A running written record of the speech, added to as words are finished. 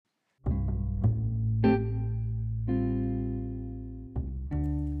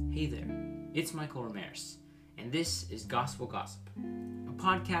It's Michael Ramirez, and this is Gospel Gossip, a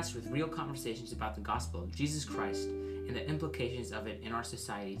podcast with real conversations about the gospel of Jesus Christ and the implications of it in our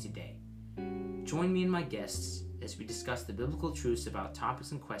society today. Join me and my guests as we discuss the biblical truths about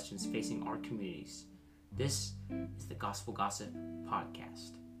topics and questions facing our communities. This is the Gospel Gossip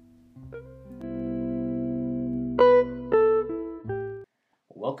Podcast.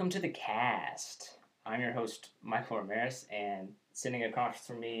 Welcome to the cast. I'm your host, Michael Ramirez, and sitting across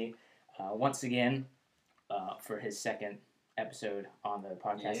from me once again for his second episode on the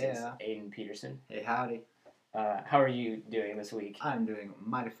podcast is Aiden Peterson. Hey, howdy. How are you doing this week? I'm doing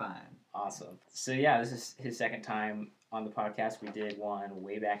mighty fine. Awesome. So yeah, this is his second time on the podcast. We did one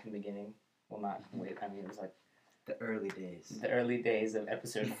way back in the beginning. Well, not way, it was like the early days. The early days of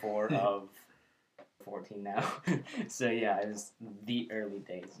episode 4 of 14 now. So yeah, it was the early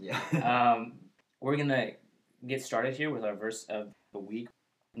days. Yeah. We're going to get started here with our verse of the week,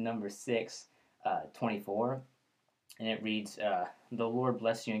 number 6, 24. And it reads, "The Lord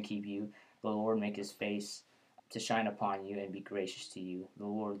bless you and keep you. The Lord make his face to shine upon you and be gracious to you. The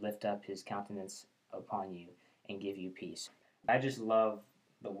Lord lift up his countenance upon you and give you peace." I just love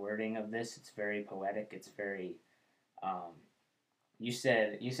the wording of this. It's very poetic. It's very, you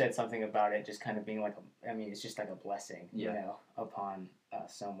said something about it just kind of being like, it's just like a blessing, upon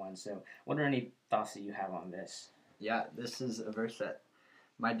someone. So what are any thoughts that you have on this? Yeah, this is a verse that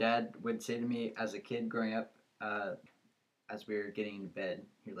my dad would say to me as a kid growing up, as we were getting into bed.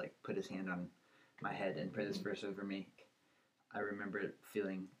 He'd put his hand on my head and pray this verse over me. I remember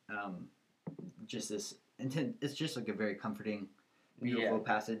feeling just this intent. It's just a very comforting, beautiful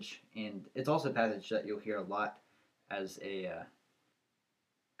passage, and it's also a passage that you'll hear a lot as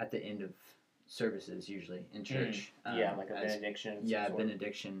at the end of services, usually in church. Like a benediction. Yeah,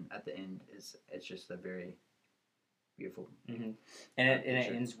 benediction at the end it's just a very beautiful. Mm-hmm. And it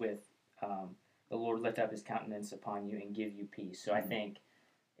ends with, "The Lord lift up his countenance upon you and give you peace." So I think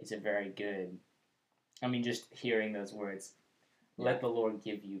it's a very good. Just hearing those words, "Let the Lord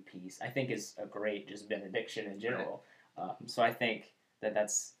give you peace," I think is a great just benediction in general. Right. So I think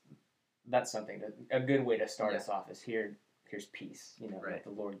that's something that a good way to start us off is here's peace. Right. Let the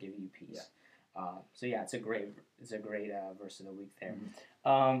Lord give you peace. Yeah. It's a great verse of the week there.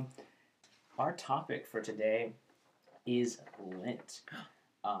 Mm-hmm. Our topic for today is Lent.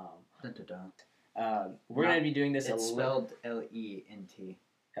 We're going to be doing this. It's spelled L-E-N-T.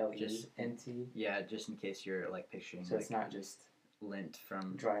 L-E-N-T? Yeah, just in case you're picturing. So it's not just lint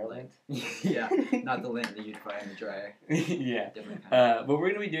from dryer lint. Yeah, not the lint that you'd find in the dryer. Yeah. Different kind. But we're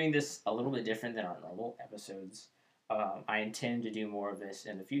going to be doing this a little bit different than our normal episodes. I intend to do more of this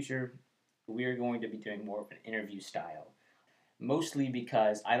in the future. We are going to be doing more of an interview style, mostly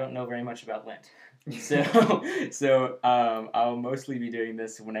because I don't know very much about Lent. So I'll mostly be doing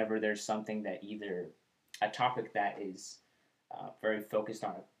this whenever there's something that either a topic that is very focused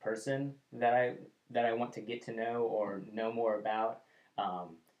on a person that I want to get to know or know more about,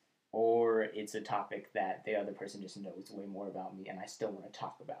 or it's a topic that the other person just knows way more about me and I still want to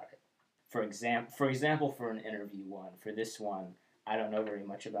talk about it. For example, for an interview one, for this one, I don't know very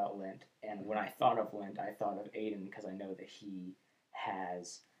much about Lent, and when I thought of Lent, I thought of Aiden because I know that he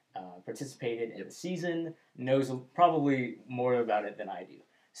has participated in the season, knows probably more about it than I do.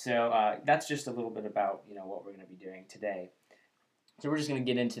 So that's just a little bit about what we're going to be doing today. So we're just going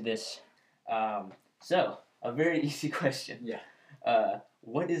to get into this. So a very easy question. Yeah.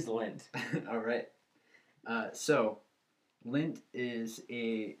 What is Lent? All right. So Lent is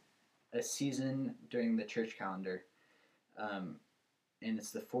a season during the church calendar, and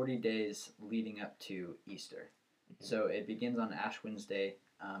it's the 40 days leading up to Easter. Mm-hmm. So it begins on Ash Wednesday,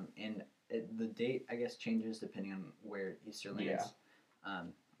 and the date, I guess, changes depending on where Easter lands,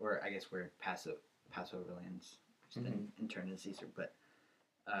 or I guess where Passover lands, which then in turn is Easter. But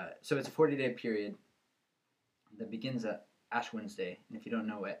so it's a 40-day period that begins at Ash Wednesday. And if you don't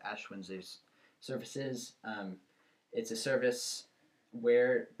know what Ash Wednesday's service is, it's a service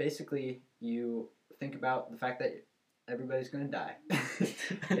where basically you think about the fact that everybody's going to die.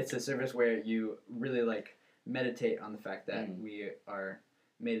 It's a service where you really meditate on the fact that we are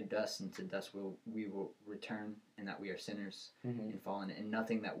made of dust, and to dust we will return, and that we are sinners and fallen, and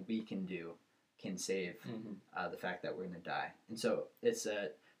nothing that we can do can save the fact that we're going to die. And so it's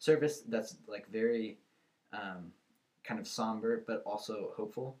a service that's very kind of somber, but also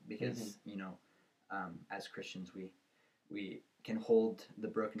hopeful, because as Christians we can hold the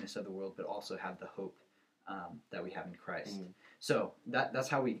brokenness of the world, but also have the hope that we have in Christ. So that's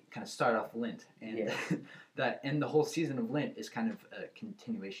how we kind of start off Lent, and and the whole season of Lent is kind of a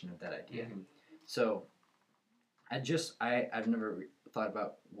continuation of that idea. So I've never thought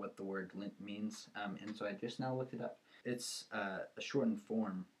about what the word Lent means, and so I just now looked it up. It's a shortened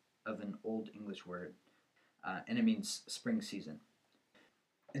form of an Old English word, and it means spring season.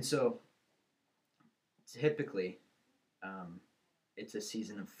 And so typically, it's a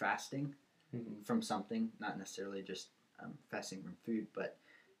season of fasting from something, not necessarily just fasting from food, but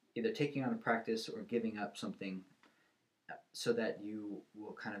either taking on a practice or giving up something so that you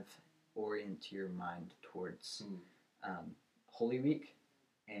will kind of orient your mind towards Holy Week,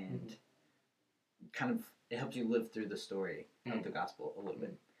 and kind of it helps you live through the story of the gospel a little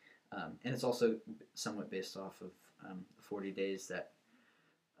bit. And it's also somewhat based off of 40 days that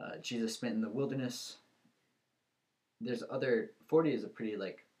Jesus spent in the wilderness. There's 40 is a pretty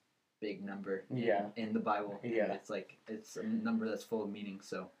big number in the Bible. Yeah. It's a number that's full of meaning.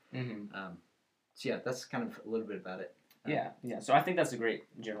 So, so yeah, that's kind of a little bit about it. Yeah. So I think that's a great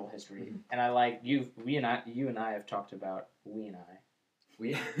general history, and I like you and I have talked about you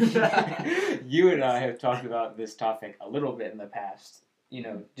and I have talked about this topic a little bit in the past.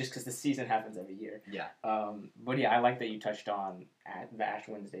 Just because the season happens every year. Yeah. But yeah, I like that you touched on at the Ash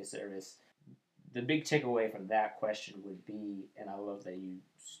Wednesday service. The big takeaway from that question would be, and I love that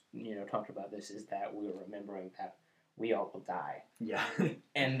you talked about this, is that we're remembering that we all will die. Yeah.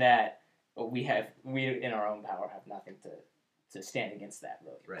 And that we in our own power have nothing to stand against that,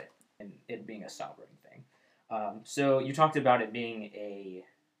 really. Right. And it being a sobering thing. So you talked about it being a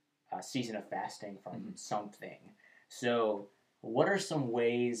season of fasting from something. So what are some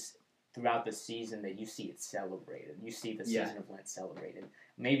ways throughout the season that you see it celebrated? You see the season of Lent celebrated,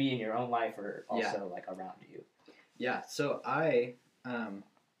 maybe in your own life or also around you. Yeah. So I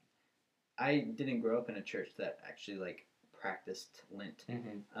didn't grow up in a church that actually practiced Lent.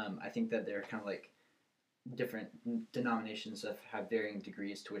 I think that there are kind of different denominations that have varying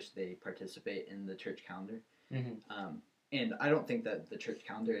degrees to which they participate in the church calendar. And I don't think that the church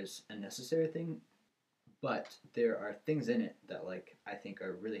calendar is a necessary thing, but there are things in it that I think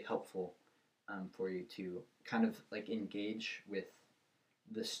are really helpful for you to kind of engage with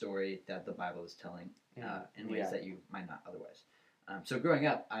the story that the Bible is telling in ways that you might not otherwise. So growing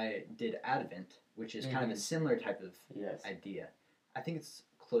up, I did Advent, which is kind of a similar type of idea. I think it's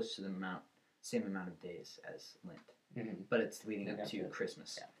close to the same amount of days as Lent, but it's leading up to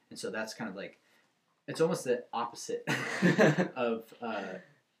Christmas, and so that's kind of it's almost the opposite of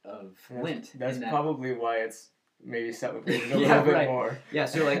Lent. That's probably why it's maybe celebrated a little bit more. Yeah,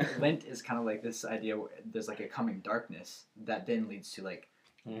 so Lent is kind of this idea where there's a coming darkness that then leads to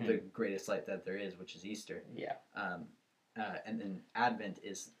the greatest light that there is, which is Easter. Yeah. And then Advent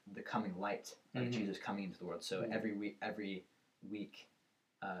is the coming light of Jesus coming into the world. So every week,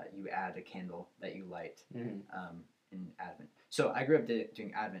 you add a candle that you light in Advent. So I grew up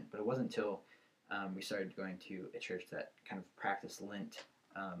doing Advent, but it wasn't until we started going to a church that kind of practiced Lent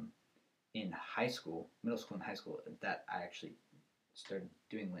in middle school and high school, that I actually started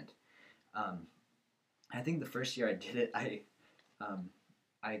doing Lent. I think the first year I did it,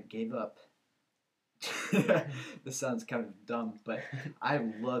 I gave up. This sounds kind of dumb, but I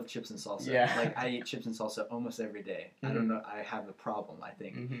love chips and salsa. Yeah. I eat chips and salsa almost every day. I don't know. I have a problem, I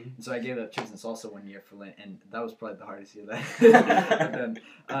think. And so I gave up chips and salsa one year for Lent, and that was probably the hardest year that I've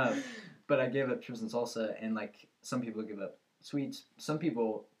done. But I gave up chips and salsa, and some people give up sweets. Some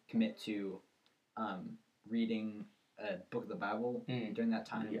people commit to reading a book of the Bible during that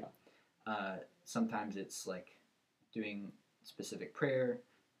time. Yeah. Sometimes it's doing specific prayer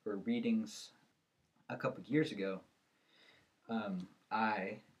or readings. A couple of years ago,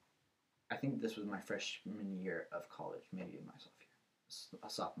 I think this was my freshman year of college, maybe my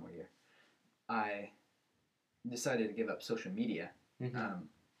sophomore year. I decided to give up social media,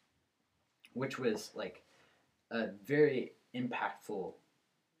 which was a very impactful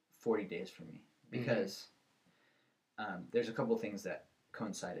 40 days for me, because there's a couple of things that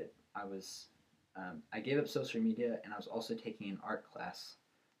coincided. I gave up social media, and I was also taking an art class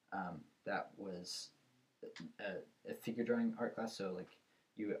that was a figure drawing art class. So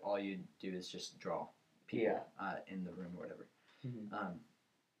all you do is just draw people in the room or whatever.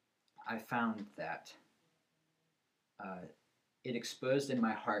 I found that it exposed in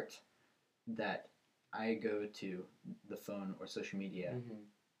my heart that I go to the phone or social media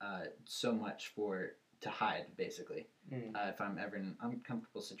so much to hide, basically. If I'm ever in an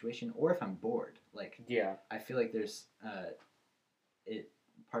uncomfortable situation, or if I'm bored. I feel there's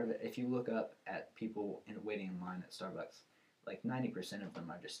part of it, if you look up at people waiting in line at Starbucks, 90% of them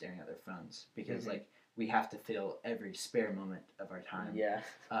are just staring at their phones, because we have to fill every spare moment of our time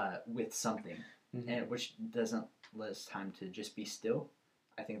with something, and which doesn't let us time to just be still.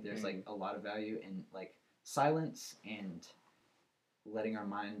 I think there's a lot of value in silence and letting our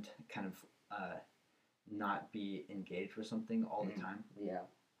mind kind of not be engaged with something all the time. Yeah.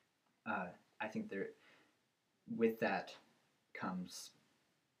 I think with that comes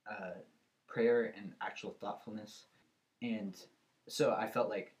prayer and actual thoughtfulness. And so I felt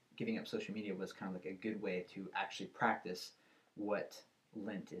like giving up social media was kind of like a good way to actually practice what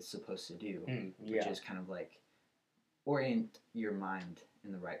Lent is supposed to do, which is kind of like orient your mind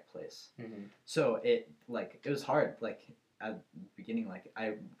in the right place. So it was hard. Like at the beginning, like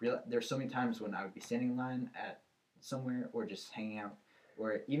I realized there's so many times when I would be standing in line at somewhere or just hanging out,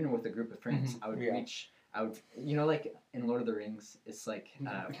 or even with a group of friends, I would like in Lord of the Rings, it's like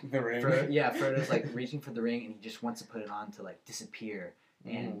the ring. Frodo's like reaching for the ring and he just wants to put it on to like disappear,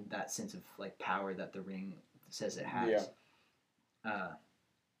 and that sense of like power that the ring says it has.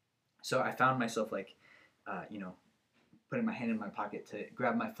 So I found myself like, putting my hand in my pocket to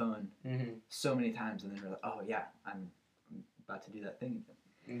grab my phone so many times, and then like, oh yeah, I'm about to do that thing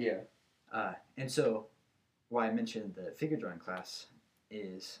again. Yeah. And so why I mentioned the figure drawing class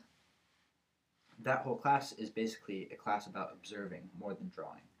is that whole class is basically a class about observing more than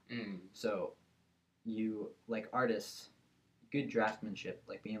drawing. So you, like artists, good draftsmanship,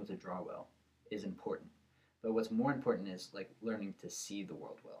 like being able to draw well, is important. But what's more important is like learning to see the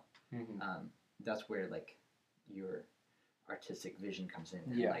world well. That's where like your artistic vision comes in.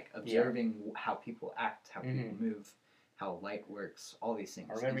 And, like observing how people act, how people move, how light works, all these things.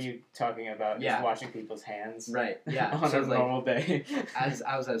 I remember you talking about just watching people's hands. Right. Yeah. On a normal day. as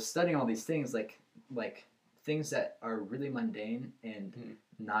I was studying all these things, like things that are really mundane and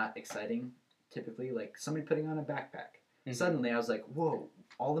not exciting, typically, like somebody putting on a backpack. Suddenly I was like, whoa,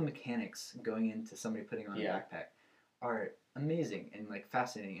 all the mechanics going into somebody putting on a backpack are amazing and like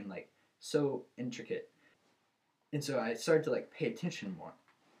fascinating and like so intricate. And so I started to like pay attention more.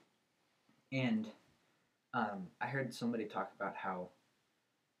 And I heard somebody talk about how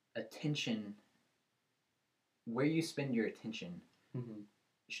attention, where you spend your attention,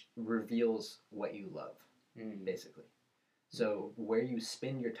 reveals what you love, basically. So where you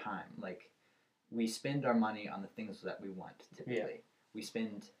spend your time, like we spend our money on the things that we want, typically. We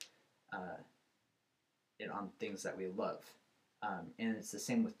spend it on things that we love. And it's the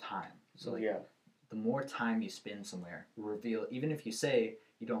same with time. So like the more time you spend somewhere, even if you say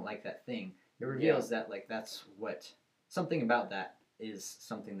you don't like that thing, it reveals that like that's something about that is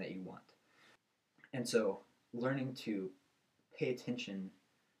something that you want. And so learning to pay attention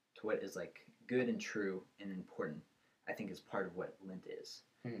to what is like good and true and important, I think is part of what Lent is.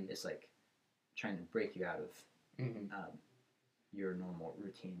 It's like trying to break you out of your normal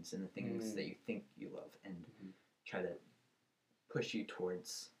routines and the things that you think you love, and try to push you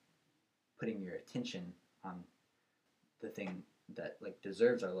towards putting your attention on the thing that like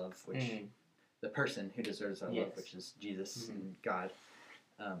deserves our love, which the person who deserves our love, which is Jesus and God.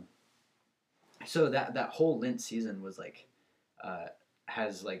 So that whole Lent season was like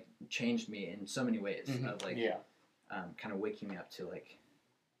has like changed me in so many ways of like kind of waking me up to like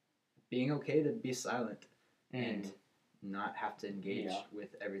being okay to be silent and not have to engage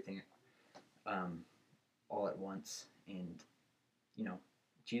with everything all at once. And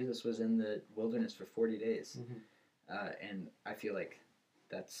Jesus was in the wilderness for 40 days and I feel like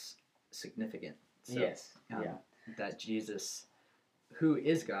that's significant. So, that Jesus, who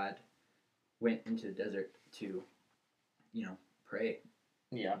is God, went into the desert to pray,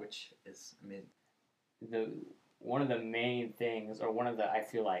 which is amazing. One of the main things, or one of the, I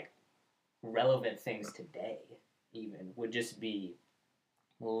feel like, relevant things today even, would just be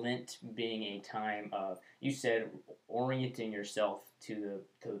Lent being a time of, you said, orienting yourself to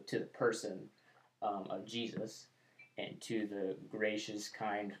the person of Jesus and to the gracious,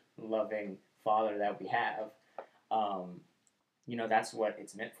 kind, loving Father that we have. That's what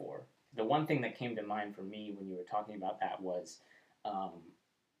it's meant for. The one thing that came to mind for me when you were talking about that was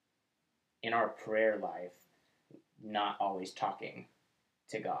in our prayer life, not always talking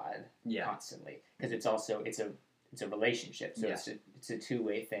to God constantly, because it's a relationship, so it's a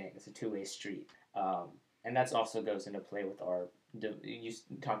two-way thing, it's a two-way street, and that's also goes into play with you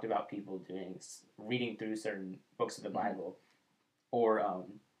talked about people reading through certain books of the Bible, or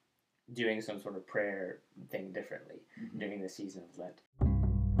doing some sort of prayer thing differently during the season of Lent.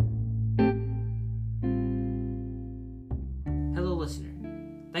 Hello, listener.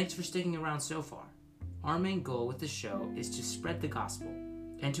 Thanks for sticking around so far. Our main goal with this show is to spread the gospel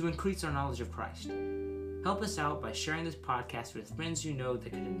and to increase our knowledge of Christ. Help us out by sharing this podcast with friends you know that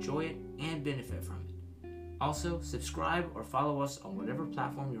could enjoy it and benefit from it. Also, subscribe or follow us on whatever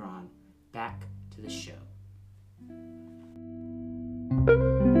platform you're on. Back to the show.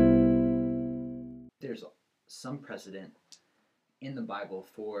 There's some precedent in the Bible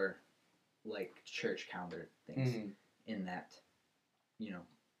for like church calendar things. Mm-hmm. In that,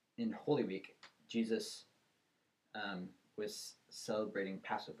 in Holy Week, Jesus was celebrating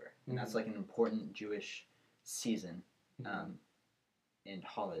Passover, and that's like an important Jewish season and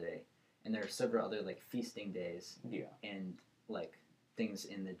holiday. And there are several other like feasting days and like things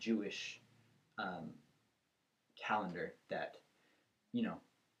in the Jewish calendar that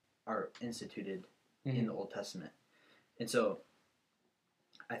are instituted in the Old Testament. And so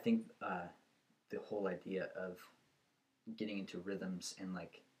I think the whole idea of getting into rhythms and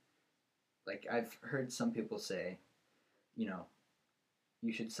like I've heard some people say,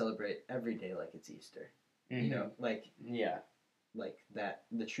 you should celebrate every day like it's Easter. Like that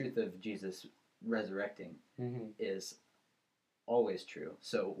the truth of Jesus resurrecting is always true.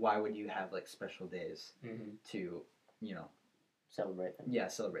 So why would you have like special days to celebrate them? Yeah,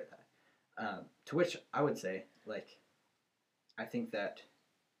 celebrate that. To which I would say, like, I think that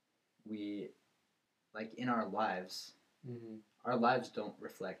we, like, in our lives, our lives don't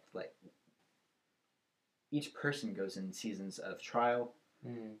reflect, like, each person goes in seasons of trial,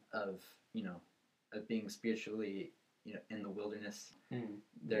 of, of being spiritually, in the wilderness.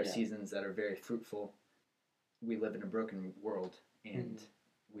 There are seasons that are very fruitful. We live in a broken world, and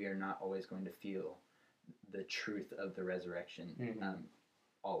we are not always going to feel the truth of the resurrection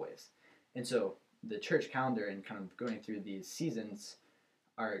always. And so the church calendar and kind of going through these seasons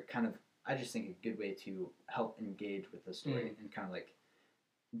are kind of, I just think, a good way to help engage with the story and kind of like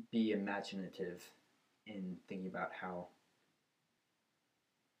be imaginative in thinking about how,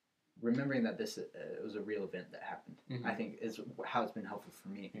 remembering that this was a real event that happened, I think is how it's been helpful for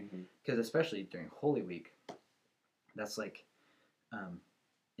me. Because especially during Holy Week, that's like,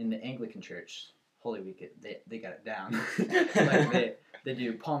 in the Anglican Church, Holy Week, they got it down. Like they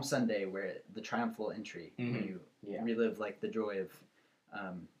do Palm Sunday, where the triumphal entry, when you relive like the joy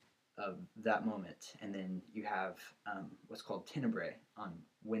of that moment, and then you have what's called Tenebrae on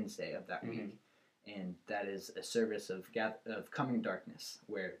Wednesday of that week, and that is a service of coming darkness,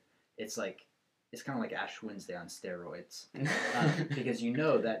 where it's like it's kind of like Ash Wednesday on steroids, because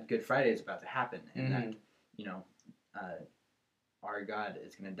that Good Friday is about to happen, and that our God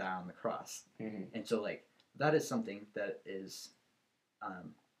is going to die on the cross. And so, like, that is something that is,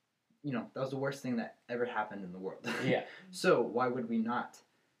 that was the worst thing that ever happened in the world. So why would we not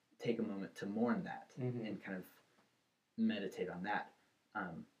take a moment to mourn that and kind of meditate on that?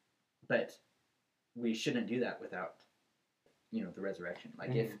 But we shouldn't do that without, the resurrection.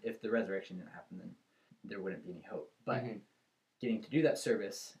 Like, if the resurrection didn't happen, then there wouldn't be any hope. But getting to do that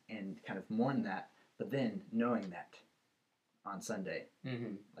service and kind of mourn that, but then knowing that on Sunday,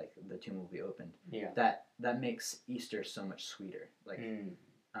 like, the tomb will be opened. That makes Easter so much sweeter. Like,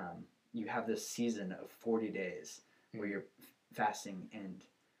 you have this season of 40 days where you're fasting and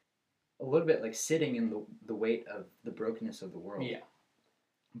a little bit like sitting in the weight of the brokenness of the world.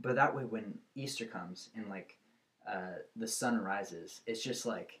 But that way, when Easter comes and like the sun rises, it's just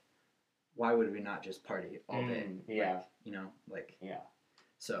like, why would we not just party all day?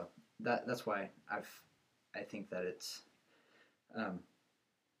 So that's why I think that it's at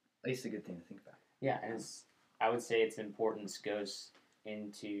least a good thing to think about. Yeah, and I would say its importance goes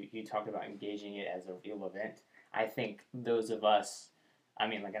into, you talked about engaging it as a real event. I think those of us,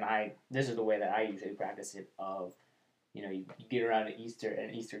 this is the way that I usually practice it, of, you get around to Easter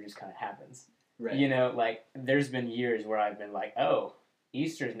and Easter just kind of happens. Right. Like, there's been years where I've been like, oh,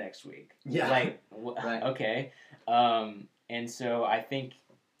 Easter's next week. Yeah. Like, right. Okay. And so I think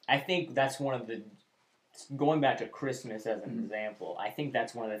that's one of the, going back to Christmas as an example, I think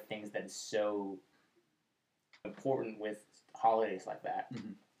that's one of the things that is so important with holidays like that,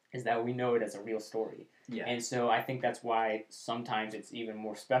 is that we know it as a real story. Yeah. And so I think that's why sometimes it's even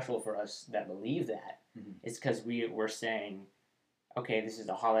more special for us that believe that. It's because we're saying, okay, this is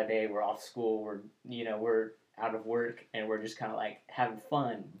a holiday, we're off school, we're out of work, and we're just kind of like having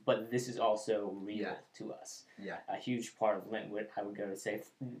fun, but this is also real to us. Yeah. A huge part of Lent, I would go to say,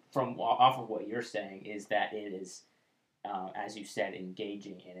 from off of what you're saying, is that it is, as you said,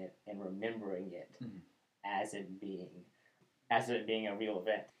 engaging in it and remembering it as it being a real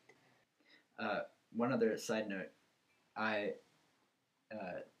event. One other side note, I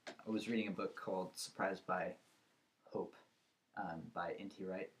was reading a book called Surprised by Hope by N.T.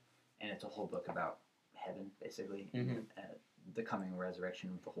 Wright, and it's a whole book about heaven, basically, and the coming resurrection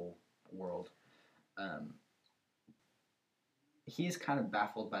of the whole world. He's kind of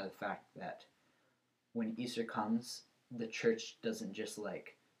baffled by the fact that when Easter comes, the church doesn't just,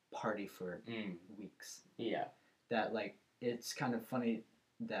 like, party for weeks. Yeah. That, like, it's kind of funny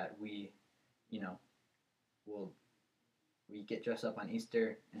that we, we get dressed up on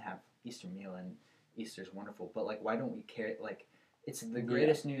Easter and have Easter meal, and Easter's wonderful. But like, why don't we care? Like, it's the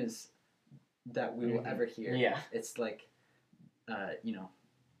greatest news that we will ever hear. Yeah. It's like,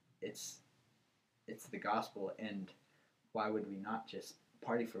 it's the gospel, and why would we not just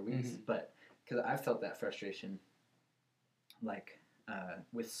party for weeks? But because I felt that frustration, like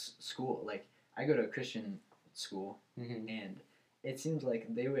with school. Like, I go to a Christian school, and it seems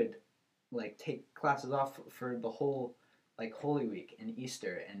like they would like take classes off for the whole like Holy Week and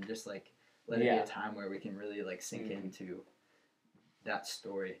Easter, and just like let it be a time where we can really like sink into that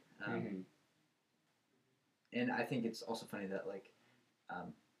story. And I think it's also funny that like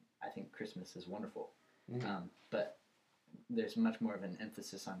I think Christmas is wonderful, but there's much more of an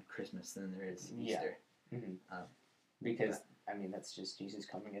emphasis on Christmas than there is Easter. Because I mean, that's just Jesus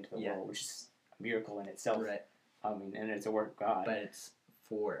coming into the world, which is a miracle in itself. Right. I mean, and it's a work of God. But it's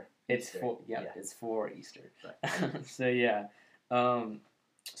for Easter. It's for Easter. Right.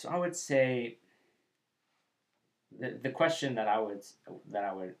 So I would say the question that I would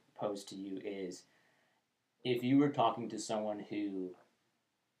pose to you is, if you were talking to someone who,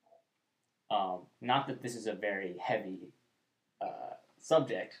 not that this is a very heavy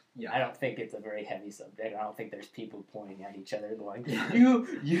subject. Yeah. I don't think it's a very heavy subject. I don't think there's people pointing at each other going,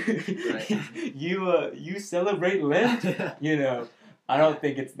 you celebrate Lent? You know, I don't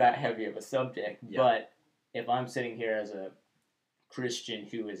think it's that heavy of a subject. Yeah. But if I'm sitting here as a Christian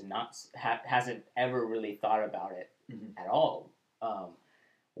who is not hasn't ever really thought about it at all,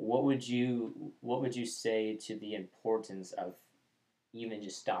 what would you say to the importance of even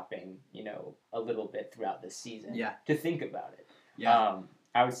just stopping, a little bit throughout the season to think about it? Yeah.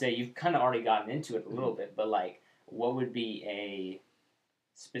 I would say you've kind of already gotten into it a little bit, but like, what would be a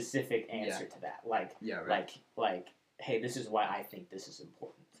specific answer to that? Like, like, hey, this is why I think this is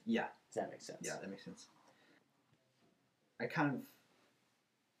important. Yeah. Does that make sense? Yeah, that makes sense. I kind of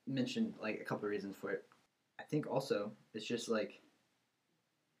mentioned like a couple of reasons for it. I think also it's just like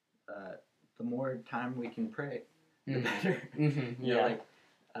the more time we can pray, the better. Like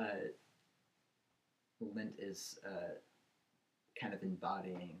Lent is kind of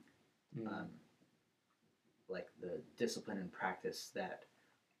embodying like the discipline and practice that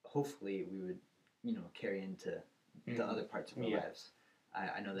hopefully we would carry into the other parts of our lives.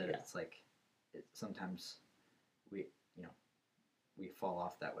 I know that it's like sometimes we fall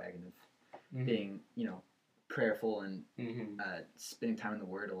off that wagon of being prayerful and spending time in the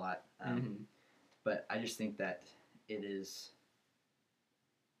Word a lot, but I just think that it is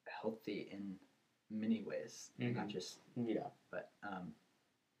healthy in many ways, not just but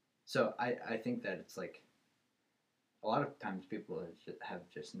so I think that it's like a lot of times people have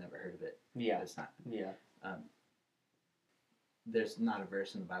just never heard of it. It's not there's not a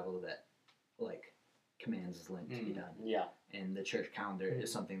verse in the Bible that like commands Lent to be done. And the church calendar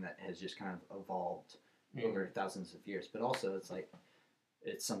is something that has just kind of evolved over thousands of years, but also it's like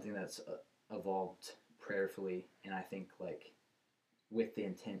it's something that's evolved prayerfully, and I think like with the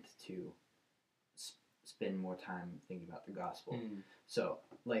intent to spend more time thinking about the gospel. So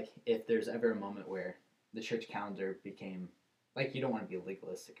like if there's ever a moment where the church calendar became like, you don't want to be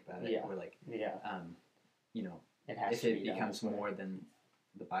legalistic about it, or like if it becomes more than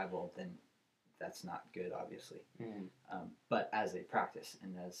the Bible, then that's not good, obviously. But as a practice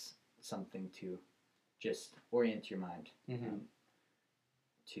and as something to just orient your mind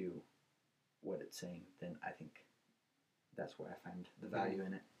to what it's saying, then I think that's where I find the value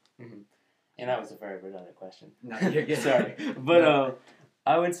in it. And that was a very redundant question. No, you're good. Sorry, but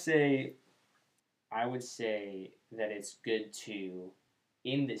I would say that it's good to,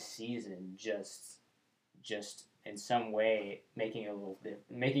 in the season, just in some way making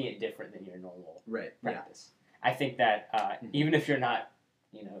it different than your normal practice. I think that even if you're not,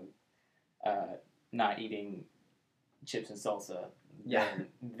 not eating chips and salsa,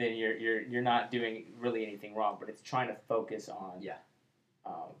 then you're not doing really anything wrong. But it's trying to focus on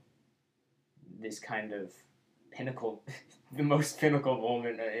this kind of pinnacle, the most pinnacle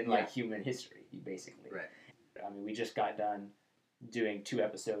moment in like human history, basically. Right. I mean, we just got done doing 2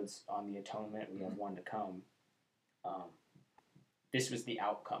 episodes on the atonement. We have 1 to come. This was the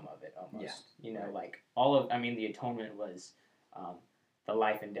outcome of it, almost. Like the atonement was the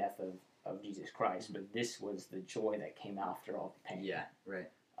life and death of Jesus Christ, but this was the joy that came after all the pain. Yeah,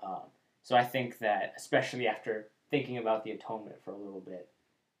 right. So I think that, especially after thinking about the atonement for a little bit,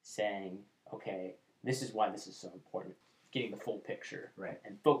 saying, okay, this is why this is so important, getting the full picture,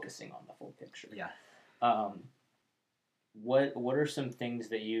 and focusing on the full picture. What are some things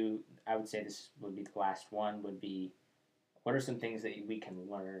that I would say this would be the last one, what are some things that we can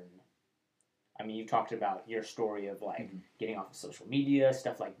learn, I mean, you talked about your story of like Mhm. getting off of social media,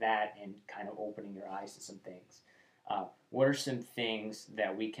 stuff like that, and kind of opening your eyes to some things. What are some things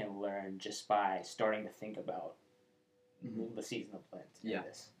that we can learn just by starting to think about the season of Lent? in Yeah.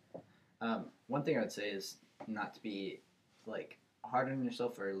 This? One thing I would say is not to be like hard on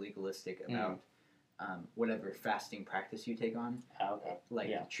yourself or legalistic about whatever fasting practice you take on. Okay. Like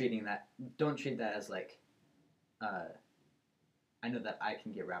Yeah. don't treat that as like, I know that I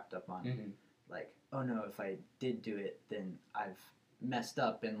can get wrapped up on Mm-hmm. like, oh no, if I did do it, then I've messed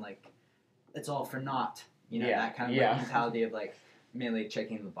up and like it's all for naught. That kind of like mentality of like mainly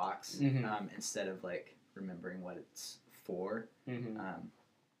checking the box instead of like remembering what it's for. Mm-hmm.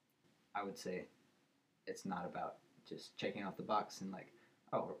 I would say it's not about just checking off the box and like,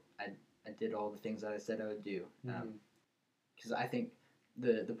 oh, I did all the things that I said I would do. Because I think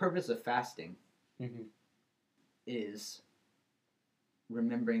the purpose of fasting is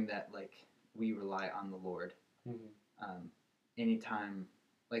remembering that like we rely on the Lord. Anytime,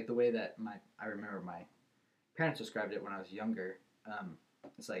 like the way that I remember my parents described it when I was younger.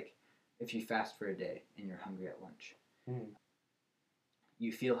 It's like if you fast for a day and you're hungry at lunch,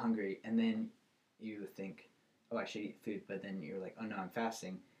 you feel hungry and then you think, oh, I should eat food, but then you're like, oh no, I'm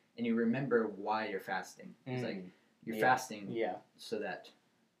fasting, and you remember why you're fasting. It's like you're fasting so that,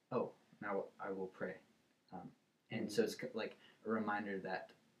 oh, now I will pray, and so it's like a reminder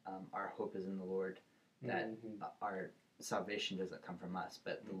that our hope is in the Lord, that our salvation doesn't come from us,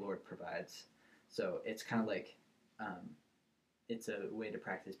 but the Lord provides. So it's kind of like it's a way to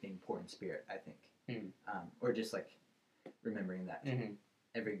practice being poor in spirit, I think, or just like remembering that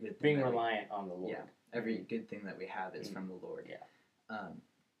every good thing being reliant on the Lord. Yeah, every good thing that we have is from the Lord. Yeah.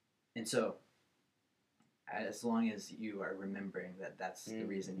 And so, as long as you are remembering that that's the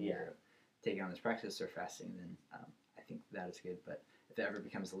reason you're taking on this practice or fasting, then I think that is good. But if it ever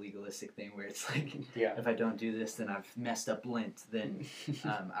becomes a legalistic thing where it's like, if I don't do this, then I've messed up Lent, then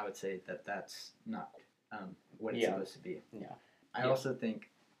I would say that that's not what it's supposed to be. Yeah. I also think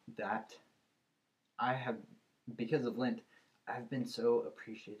that because of Lent, I've been so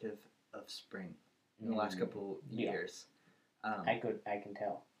appreciative of spring in the last couple years. I can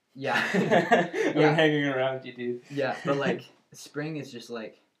tell. Yeah. I've been hanging around you, dude. Yeah, but like spring is just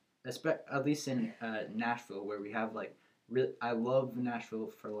like, at least in Nashville, where we have like, I love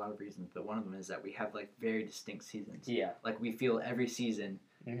Nashville for a lot of reasons, but one of them is that we have like very distinct seasons. Yeah. Like we feel every season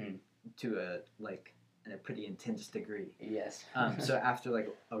to a pretty intense degree. Yes. So after like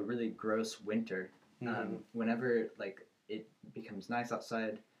a really gross winter, whenever like it becomes nice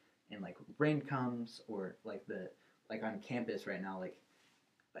outside and like rain comes, or like on campus right now, like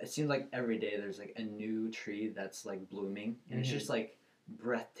it seems like every day there's like a new tree that's like blooming, and it's just like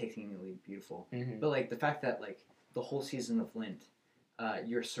breathtakingly beautiful. But like the fact that like the whole season of Lent,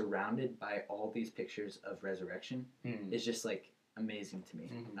 you're surrounded by all these pictures of resurrection is just like amazing to me.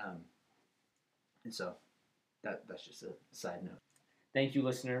 And so that's just a side note. Thank you,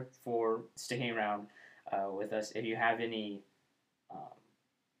 listener, for sticking around with us. If you have any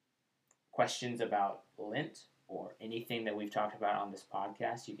questions about Lent or anything that we've talked about on this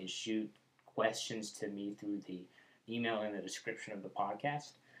podcast, you can shoot questions to me through the email in the description of the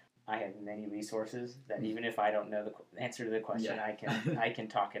podcast. I have many resources that even if I don't know the answer to the question, I can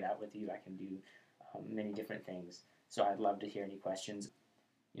talk it out with you. I can do many different things. So I'd love to hear any questions.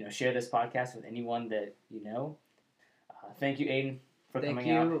 Share this podcast with anyone that you know. Thank you, Aiden, for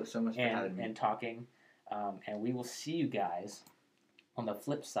coming out. Thank you so much for having me. And talking. And we will see you guys on the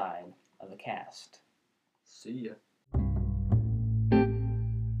flip side of the cast. See ya.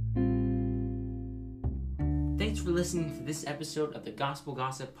 Thanks for listening to this episode of the Gospel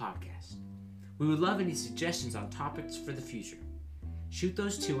Gossip Podcast. We would love any suggestions on topics for the future. Shoot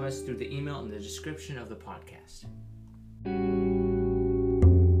those to us through the email in the description of the podcast.